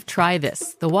host of Try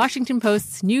This, the Washington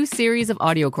Post's new series of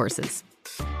audio courses.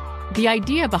 The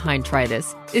idea behind Try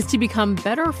This is to become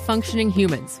better functioning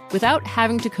humans without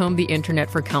having to comb the internet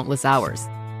for countless hours.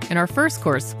 In our first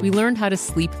course, we learned how to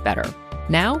sleep better.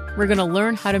 Now, we're going to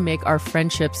learn how to make our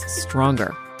friendships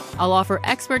stronger. I'll offer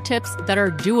expert tips that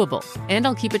are doable, and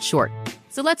I'll keep it short.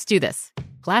 So let's do this.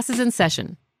 Class is in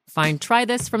session. Find Try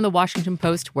This from the Washington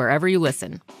Post wherever you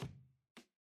listen.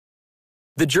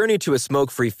 The journey to a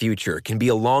smoke-free future can be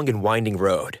a long and winding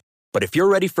road. But if you're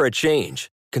ready for a change,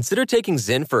 consider taking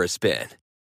Zyn for a spin.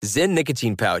 Zyn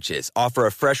nicotine pouches offer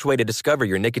a fresh way to discover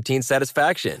your nicotine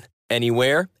satisfaction.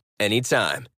 Anywhere,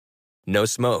 anytime. No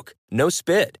smoke, no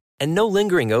spit, and no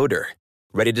lingering odor.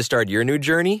 Ready to start your new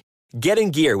journey? Get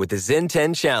in gear with the Zyn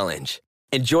 10 Challenge.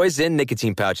 Enjoy Zyn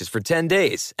nicotine pouches for 10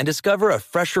 days and discover a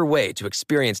fresher way to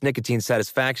experience nicotine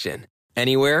satisfaction.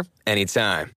 Anywhere,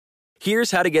 anytime.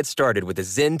 Here's how to get started with the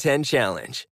Zyn 10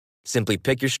 Challenge. Simply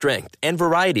pick your strength and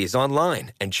varieties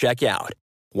online and check out.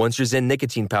 Once your Zyn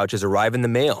nicotine pouches arrive in the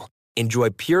mail, enjoy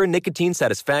pure nicotine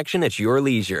satisfaction at your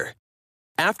leisure.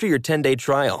 After your 10-day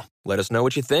trial, let us know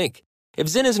what you think. If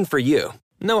Zyn isn't for you,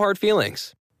 no hard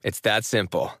feelings. It's that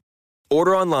simple.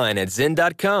 Order online at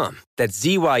Zyn.com, that's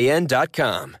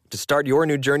ZYN.com, to start your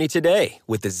new journey today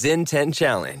with the Zyn 10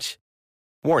 Challenge.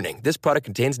 Warning, this product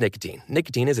contains nicotine.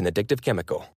 Nicotine is an addictive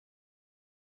chemical.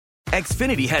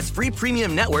 Xfinity has free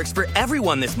premium networks for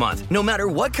everyone this month, no matter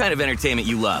what kind of entertainment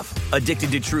you love.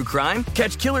 Addicted to true crime?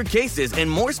 Catch killer cases and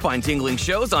more spine-tingling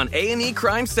shows on A&E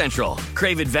Crime Central.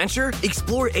 Crave adventure?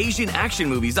 Explore Asian action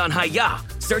movies on Hi-Ya.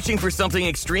 Searching for something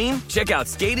extreme? Check out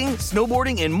skating,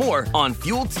 snowboarding, and more on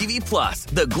Fuel TV Plus,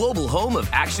 the global home of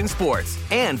action sports.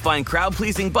 And find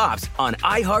crowd-pleasing bops on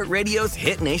iHeartRadio's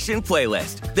Hit Nation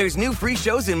playlist. There's new free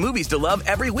shows and movies to love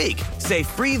every week. Say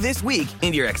free this week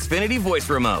in your Xfinity voice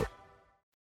remote.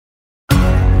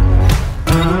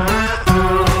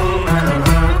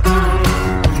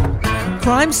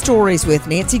 Crime Stories with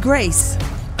Nancy Grace.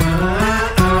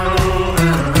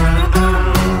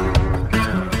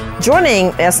 Joining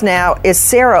us now is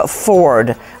Sarah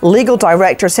Ford, Legal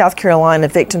Director, South Carolina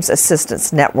Victims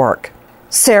Assistance Network.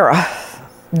 Sarah,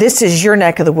 this is your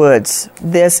neck of the woods.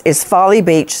 This is Folly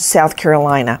Beach, South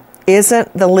Carolina.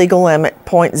 Isn't the legal limit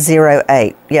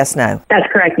 0.08? Yes, no? That's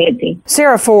correct, Nancy.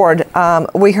 Sarah Ford,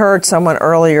 we heard someone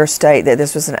earlier state that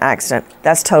this was an accident.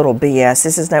 That's total BS.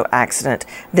 This is no accident.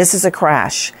 This is a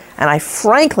crash. And I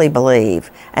frankly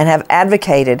believe and have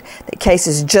advocated that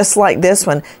cases just like this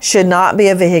one should not be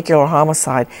a vehicular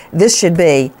homicide. This should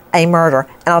be a murder.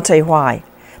 And I'll tell you why.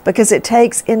 Because it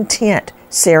takes intent,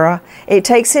 Sarah. It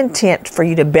takes intent for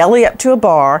you to belly up to a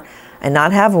bar and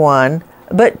not have one,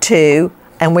 but two,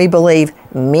 and we believe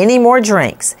many more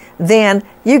drinks. Then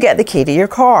you get the key to your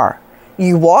car.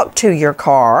 You walk to your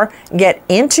car, get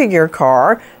into your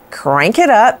car, crank it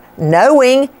up,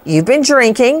 knowing you've been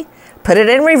drinking, put it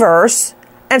in reverse,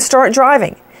 and start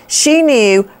driving. She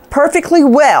knew perfectly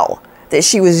well that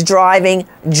she was driving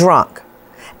drunk.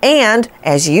 And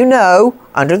as you know,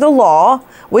 under the law,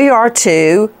 we are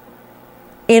to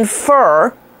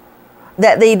infer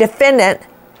that the defendant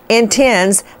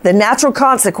intends the natural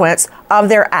consequence of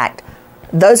their act.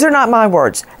 Those are not my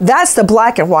words. That's the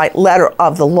black and white letter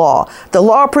of the law. The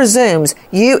law presumes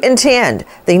you intend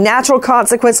the natural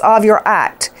consequence of your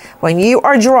act when you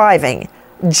are driving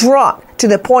drunk to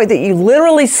the point that you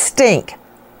literally stink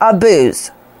of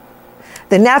booze.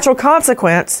 The natural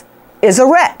consequence is a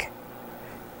wreck.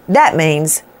 That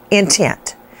means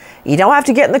intent. You don't have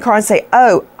to get in the car and say,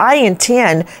 oh, I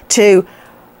intend to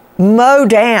mow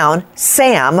down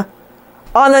Sam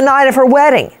on the night of her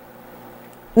wedding.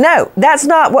 No, that's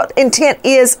not what intent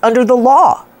is under the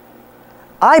law.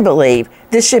 I believe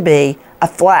this should be a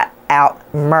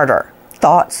flat-out murder.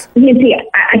 Thoughts? Nancy,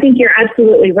 I think you're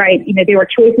absolutely right. You know, there were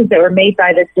choices that were made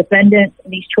by this defendant,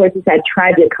 and these choices had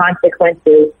tragic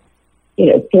consequences, you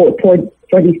know,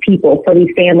 for these people, for these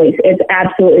families. It's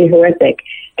absolutely horrific.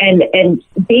 And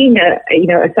being a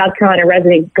South Carolina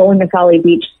resident going to Folly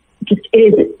Beach, just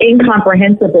it is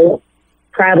incomprehensible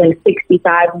traveling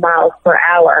 65 miles per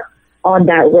hour on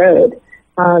that road.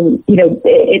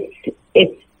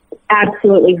 It's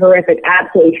absolutely horrific,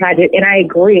 absolutely tragic. And I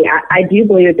agree. I do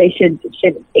believe that they should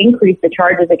increase the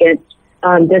charges against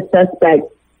this suspect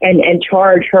and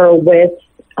charge her with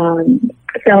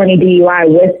felony DUI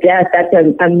with death. That's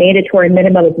a mandatory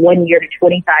minimum of 1 year to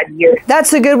 25 years.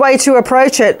 That's a good way to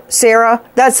approach it, Sarah.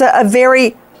 That's a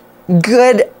very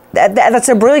good, that's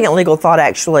a brilliant legal thought,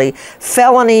 actually.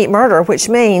 Felony murder, which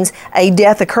means a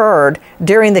death occurred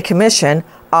during the commission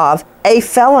of a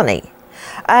felony.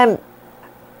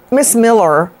 Miss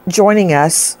Miller joining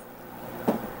us.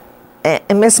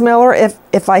 And Miss Miller,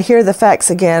 if I hear the facts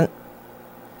again,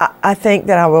 I think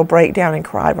that I will break down and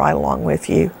cry right along with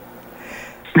you.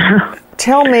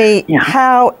 Tell me,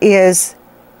 how is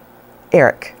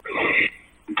Eric?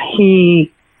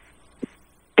 He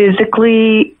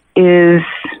physically is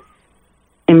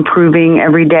improving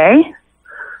every day.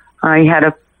 He had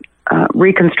a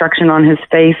reconstruction on his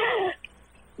face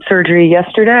surgery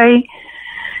yesterday.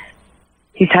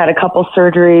 He's had a couple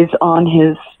surgeries on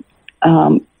his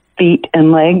feet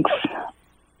and legs,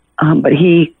 but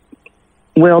he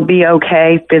will be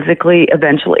okay physically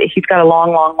eventually. He's got a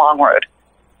long, long, long road.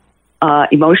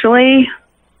 Emotionally,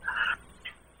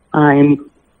 I'm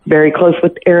very close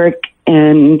with Eric,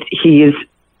 and he is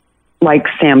like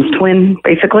Sam's twin,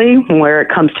 basically, where it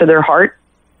comes to their heart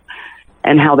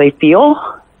and how they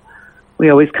feel. We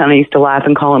always kind of used to laugh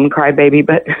and call him crybaby,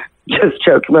 but just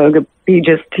joke, Logan.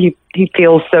 He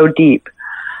feels so deep.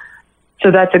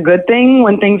 So that's a good thing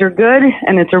when things are good,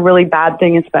 and it's a really bad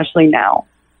thing, especially now,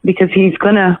 because he's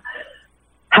going to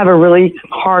have a really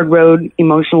hard road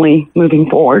emotionally moving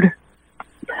forward.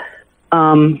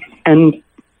 And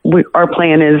our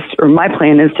plan is, or my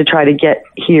plan is, to try to get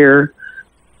here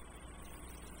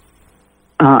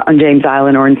on James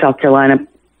Island or in South Carolina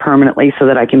permanently so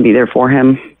that I can be there for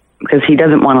him, because he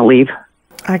doesn't want to leave.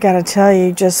 I got to tell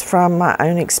you, just from my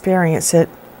own experience, it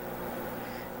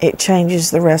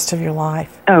changes the rest of your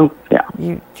life. Oh,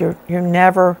 yeah. You're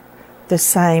never the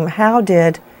same. How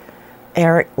did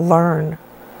Eric learn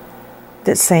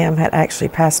that Sam had actually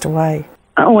passed away?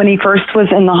 When he first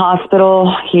was in the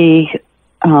hospital, he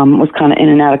was kind of in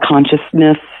and out of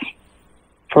consciousness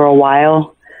for a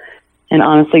while. And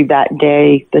honestly, that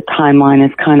day, the timeline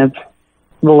is kind of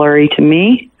blurry to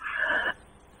me.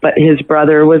 But his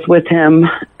brother was with him,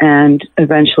 and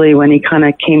eventually when he kind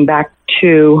of came back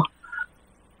to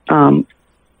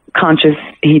conscious,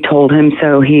 he told him,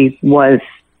 so he was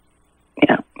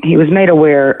made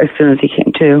aware as soon as he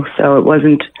came to. So it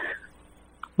wasn't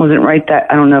right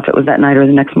that, I don't know if it was that night or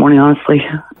the next morning, honestly.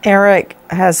 Eric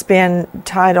has been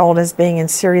titled as being in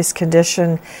serious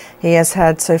condition. He has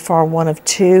had so far one of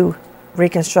 2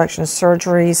 reconstruction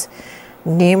surgeries,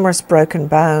 numerous broken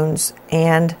bones,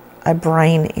 and a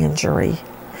brain injury.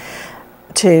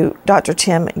 To Dr.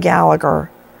 Tim Gallagher,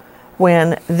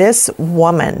 when this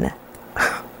woman,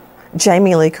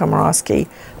 Jamie Lee Komorowski,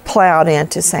 plowed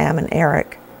into Sam and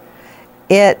Eric,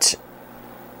 it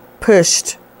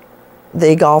pushed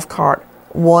the golf cart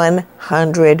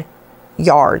 100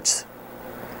 yards.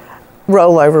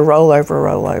 Roll over, roll over,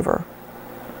 roll over.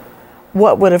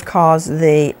 What would have caused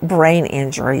the brain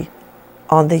injury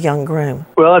on the young groom?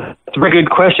 Well, it's a very good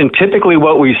question. Typically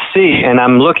what we see, and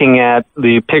I'm looking at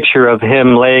the picture of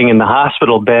him laying in the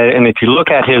hospital bed, and if you look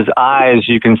at his eyes,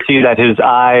 you can see that his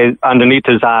eyes, underneath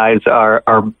his eyes, are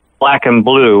black and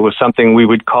blue, something we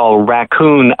would call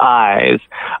raccoon eyes.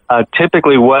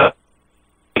 Typically what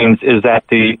means is that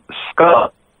the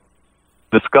skull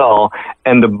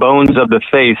and the bones of the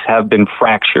face have been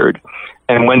fractured.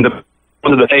 And when the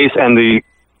bones of the face and the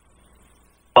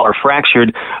are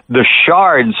fractured, the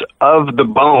shards of the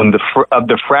bone, of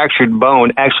the fractured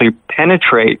bone, actually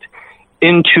penetrate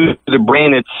into the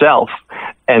brain itself,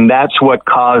 and that's what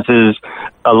causes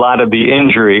a lot of the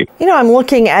injury. You know, I'm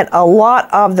looking at a lot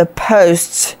of the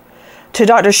posts to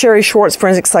Dr. Sherry Schwartz,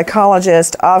 forensic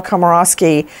psychologist of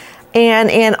Komorowski, and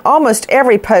in almost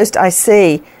every post I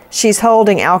see, she's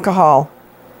holding alcohol.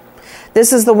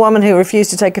 This is the woman who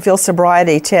refused to take a field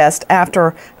sobriety test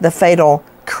after the fatal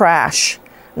crash.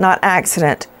 Not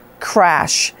accident,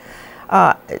 crash.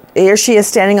 Here she is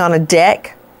standing on a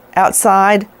deck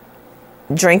outside,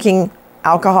 drinking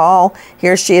alcohol.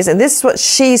 Here she is, and this is what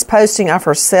she's posting of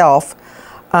herself.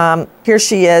 Here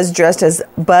she is dressed as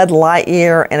Bud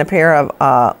Lightyear in a pair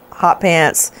of hot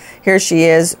pants. Here she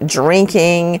is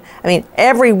drinking. I mean,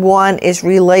 everyone is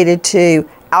related to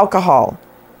alcohol.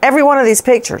 Every one of these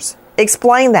pictures.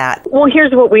 Explain that. Well,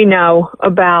 here's what we know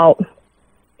about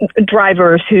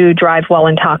drivers who drive while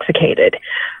intoxicated.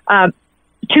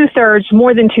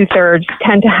 More than two-thirds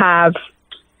tend to have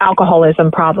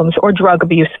alcoholism problems or drug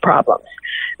abuse problems.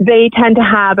 They tend to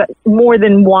have more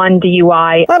than one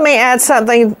DUI. Let me add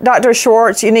something, Dr.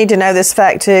 Schwartz. You need to know this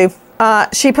fact, too.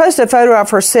 She posted a photo of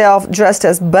herself dressed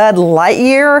as Bud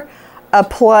Lightyear, a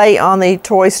play on the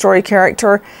Toy Story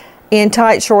character, in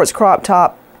tight shorts, crop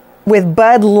top, with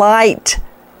Bud Light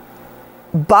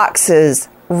boxes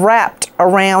wrapped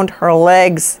around her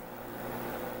legs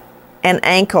and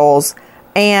ankles.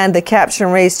 And the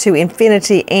caption reads, "To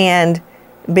infinity and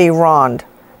beyond."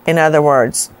 In other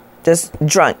words, just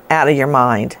drunk out of your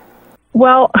mind.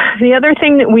 Well, the other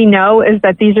thing that we know is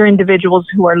that these are individuals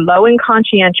who are low in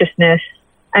conscientiousness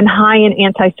and high in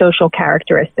antisocial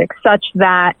characteristics, such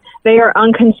that they are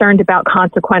unconcerned about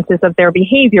consequences of their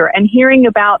behavior. And hearing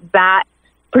about that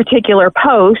particular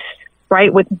post,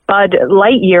 right, with Bud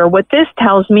Lightyear, what this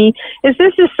tells me is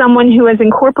this is someone who has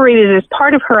incorporated as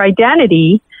part of her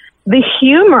identity the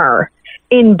humor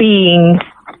in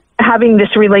having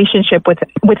this relationship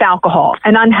with alcohol,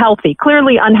 an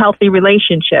clearly unhealthy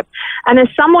relationship. And as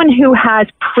someone who has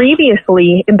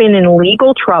previously been in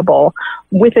legal trouble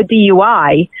with a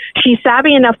DUI, she's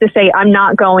savvy enough to say, I'm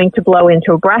not going to blow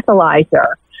into a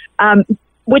breathalyzer,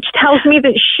 which tells me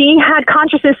that she had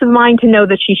consciousness of mind to know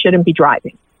that she shouldn't be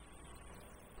driving.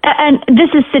 And this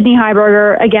is Sydney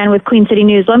Heiberger again with Queen City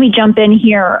News. Let me jump in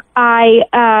here.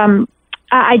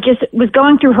 I just was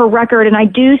going through her record, and I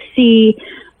do see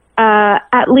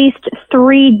at least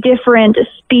 3 different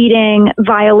speeding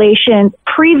violations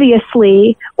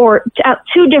previously, or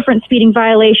 2 different speeding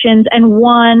violations, and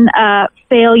 1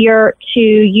 failure to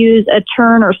use a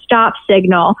turn or stop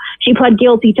signal. She pled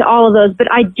guilty to all of those,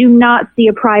 but I do not see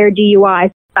a prior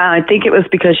DUI. I think it was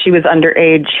because she was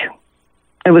underage.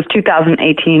 It was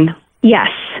 2018.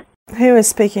 Yes. Who is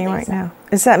speaking right now?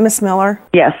 Is that Miss Miller?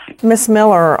 Yes. Miss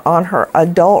Miller, on her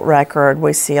adult record,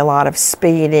 we see a lot of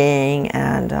speeding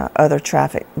and other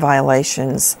traffic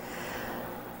violations.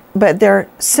 But there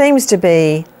seems to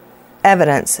be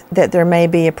evidence that there may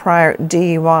be a prior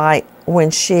DUI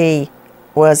when she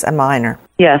was a minor.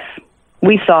 Yes.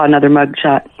 We saw another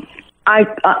mugshot.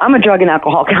 I'm a drug and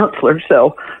alcohol counselor,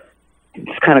 so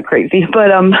it's kind of crazy.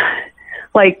 But,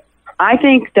 I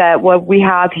think that what we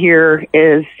have here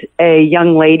is a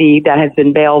young lady that has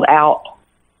been bailed out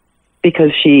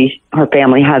because her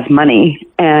family has money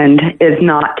and is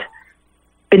not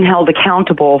been held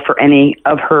accountable for any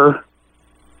of her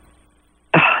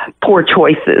poor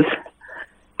choices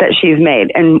that she's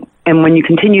made. And when you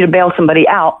continue to bail somebody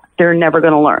out, they're never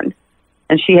going to learn.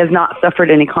 And she has not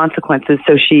suffered any consequences,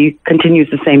 so she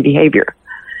continues the same behavior.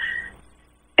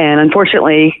 And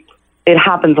unfortunately, it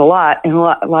happens a lot, and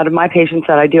a lot of my patients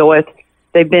that I deal with,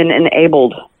 they've been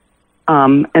enabled,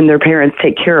 and their parents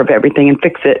take care of everything and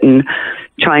fix it and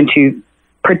trying to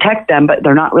protect them, but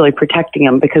they're not really protecting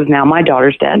them because now my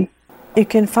daughter's dead. You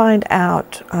can find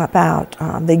out about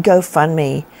the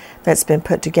GoFundMe that's been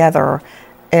put together.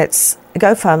 It's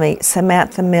GoFundMe,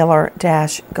 Samantha Miller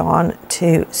 - Gone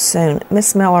Too Soon.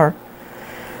 Miss Miller,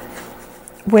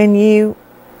 when you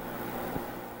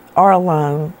are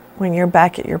alone, when you're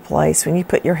back at your place, when you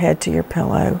put your head to your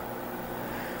pillow,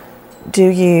 do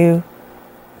you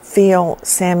feel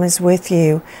Sam is with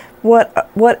you?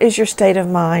 What is your state of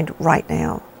mind right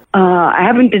now? I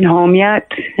haven't been home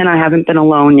yet, and I haven't been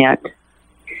alone yet.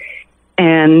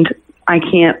 And I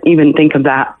can't even think of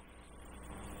that.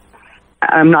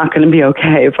 I'm not going to be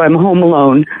okay if I'm home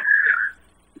alone.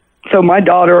 So my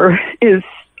daughter is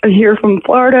here from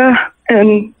Florida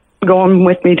and going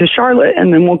with me to Charlotte,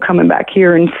 and then we're coming back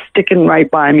here and sticking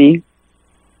right by me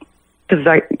because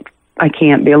I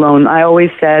can't be alone. I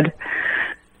always said,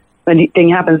 if anything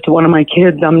happens to one of my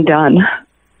kids, I'm done.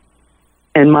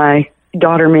 And my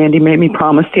daughter Mandy made me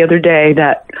promise the other day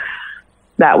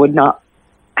that would not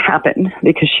happen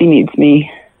because she needs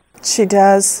me. She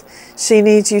does. She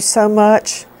needs you so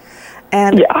much.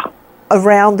 And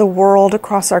around the world,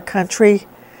 across our country,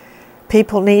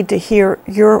 people need to hear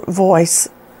your voice.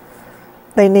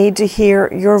 They need to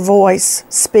hear your voice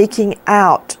speaking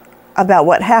out about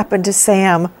what happened to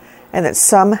Sam, and that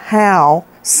somehow,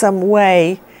 some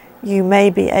way, you may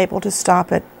be able to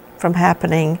stop it from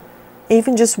happening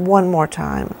even just one more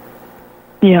time.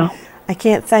 Yeah. I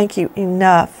can't thank you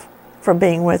enough for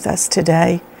being with us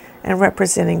today. and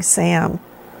representing Sam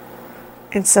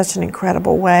in such an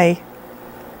incredible way.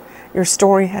 Your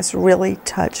story has really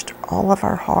touched all of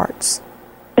our hearts.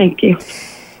 Thank you.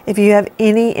 If you have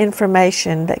any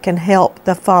information that can help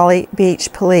the Folly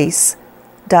Beach Police,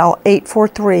 dial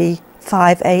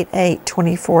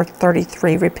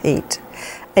 843-588-2433. Repeat,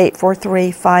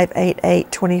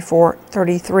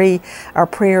 843-588-2433. Our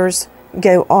prayers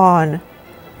go on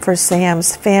for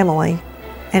Sam's family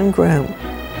and groom.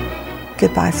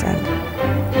 Goodbye, friend.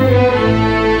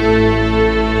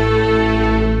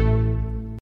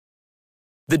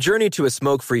 The journey to a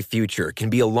smoke-free future can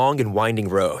be a long and winding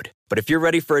road. But if you're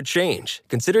ready for a change,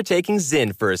 consider taking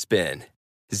Zyn for a spin.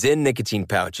 Zyn nicotine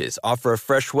pouches offer a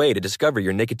fresh way to discover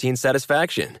your nicotine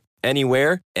satisfaction.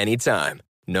 Anywhere, anytime.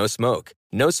 No smoke,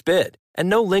 no spit, and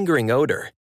no lingering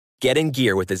odor. Get in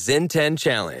gear with the Zyn 10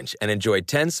 Challenge and enjoy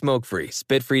 10 smoke-free,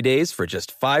 spit-free days for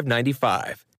just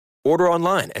 $5.95. Order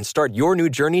online and start your new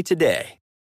journey today.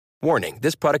 Warning,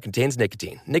 this product contains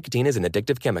nicotine. Nicotine is an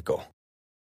addictive chemical.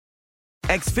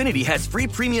 Xfinity has free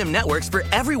premium networks for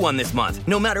everyone this month,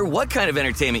 no matter what kind of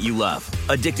entertainment you love.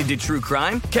 Addicted to true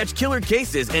crime? Catch killer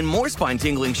cases and more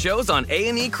spine-tingling shows on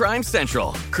A&E Crime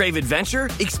Central. Crave adventure?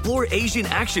 Explore Asian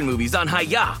action movies on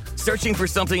Hi-Ya. Searching for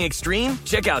something extreme?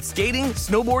 Check out skating,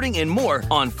 snowboarding, and more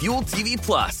on Fuel TV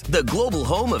Plus, the global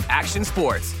home of action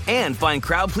sports. And find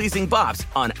crowd-pleasing bops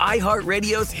on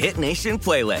iHeartRadio's Hit Nation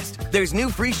playlist. There's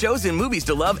new free shows and movies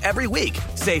to love every week.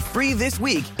 Say free this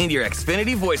week in your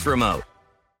Xfinity voice remote.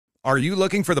 Are you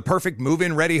looking for the perfect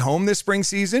move-in ready home this spring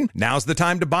season? Now's the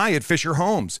time to buy at Fisher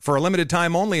Homes. For a limited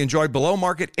time only, enjoy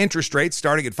below-market interest rates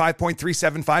starting at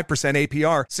 5.375%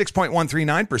 APR,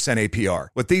 6.139% APR.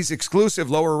 With these exclusive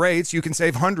lower rates, you can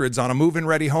save hundreds on a move-in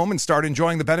ready home and start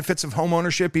enjoying the benefits of home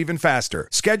ownership even faster.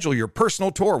 Schedule your personal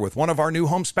tour with one of our new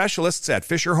home specialists at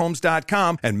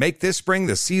FisherHomes.com and make this spring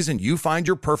the season you find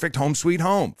your perfect home sweet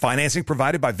home. Financing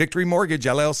provided by Victory Mortgage,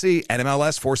 LLC,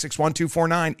 NMLS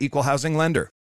 461249, Equal Housing Lender.